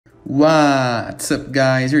What's up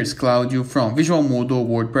guys, here's Claudio from Visualmodo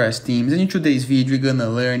WordPress themes, and in today's video we're gonna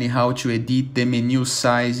learn how to edit the menu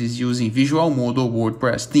sizes using Visualmodo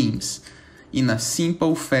WordPress themes. In a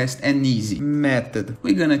simple, fast and easy method,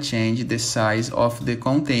 we're gonna change the size of the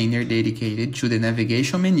container dedicated to the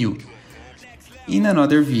navigation menu. In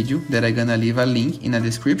another video that I'm gonna leave a link in the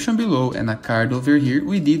description below and a card over here,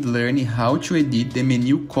 we did learn how to edit the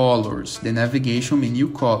menu colors, the navigation menu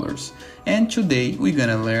colors. And today we're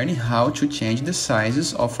gonna learn how to change the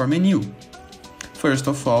sizes of our menu. First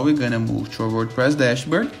of all, we're gonna move to our WordPress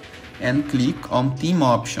dashboard and click on Theme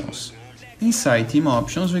Options. Inside Theme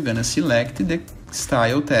Options, we're gonna select the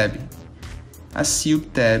Style tab, a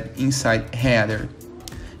sealed tab inside Header.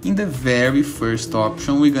 In the very first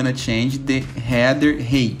option, we're gonna change the header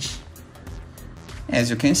height. As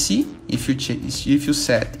you can see, if you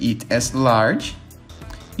set it as large,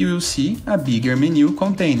 you will see a bigger menu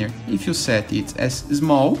container. If you set it as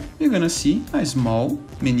small, you're gonna see a small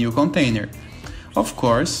menu container. Of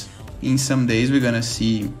course, in some days we're gonna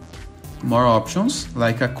see more options,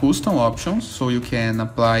 like a custom option, so you can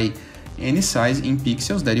apply any size in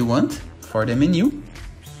pixels that you want for the menu.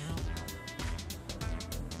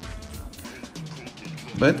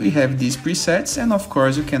 But we have these presets, and of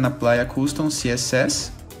course you can apply a custom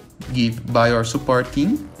CSS given by our support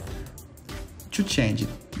team to change it.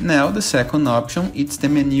 Now the second option, it's the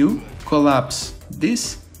menu collapse.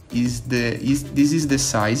 This is the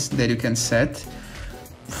size that you can set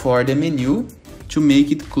for the menu to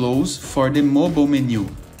make it close for the mobile menu.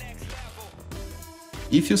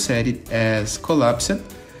 If you set it as collapsed,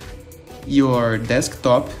 your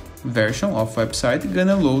desktop version of website is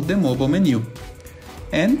gonna load the mobile menu.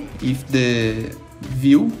 And if the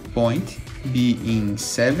viewpoint be in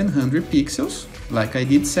 700 pixels, like I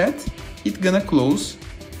did set, it's gonna close.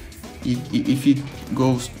 If it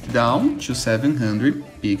goes down to 700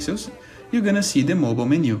 pixels, you're gonna see the mobile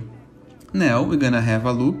menu. Now we're gonna have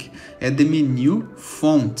a look at the menu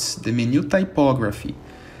fonts, the menu typography.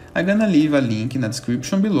 I'm gonna leave a link in the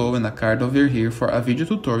description below and a card over here for a video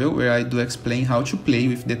tutorial where I do explain how to play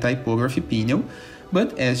with the typography panel.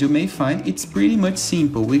 But as you may find, it's pretty much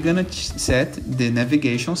simple. We're gonna set the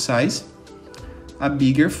navigation size a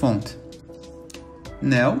bigger font.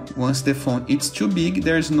 Now, once the font is too big,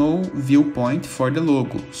 there's no viewpoint for the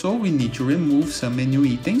logo. So we need to remove some menu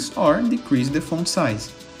items or decrease the font size.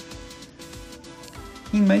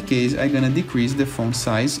 In my case, I'm gonna decrease the font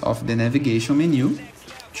size of the navigation menu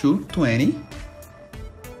to 20.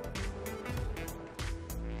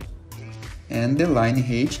 And the line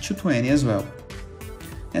height to 20 as well.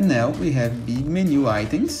 And now we have big menu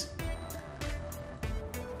items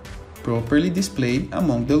properly displayed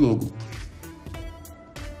among the logo.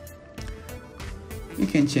 We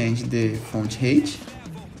can change the font height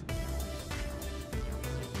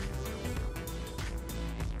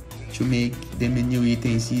to make the menu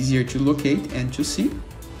items easier to locate and to see.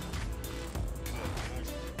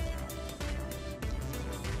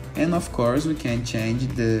 And of course we can change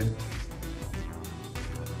the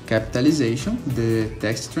capitalization, the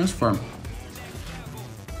text transform.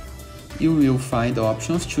 You will find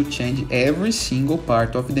options to change every single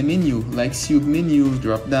part of the menu, like sealed menus,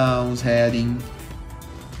 drop downs, heading.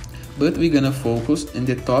 But we're gonna focus on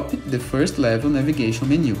the top, the first level navigation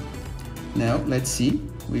menu. Now let's see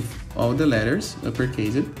with all the letters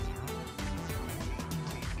uppercased.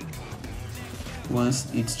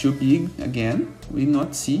 Once it's too big again, we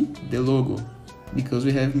not see the logo because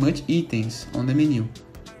we have much items on the menu.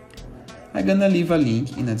 I'm gonna leave a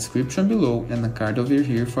link in the description below and a card over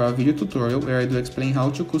here for a video tutorial where I do explain how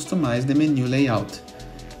to customize the menu layout.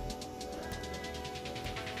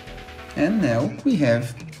 And now we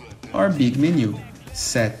have our big menu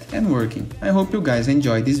set and working. I hope you guys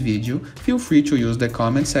enjoyed this video. Feel free to use the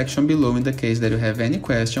comment section below in the case that you have any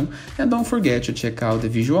question, and don't forget to check out the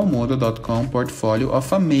visualmodo.com portfolio of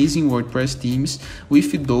amazing WordPress themes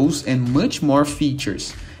with those and much more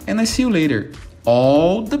features. And I see you later.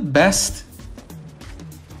 All the best!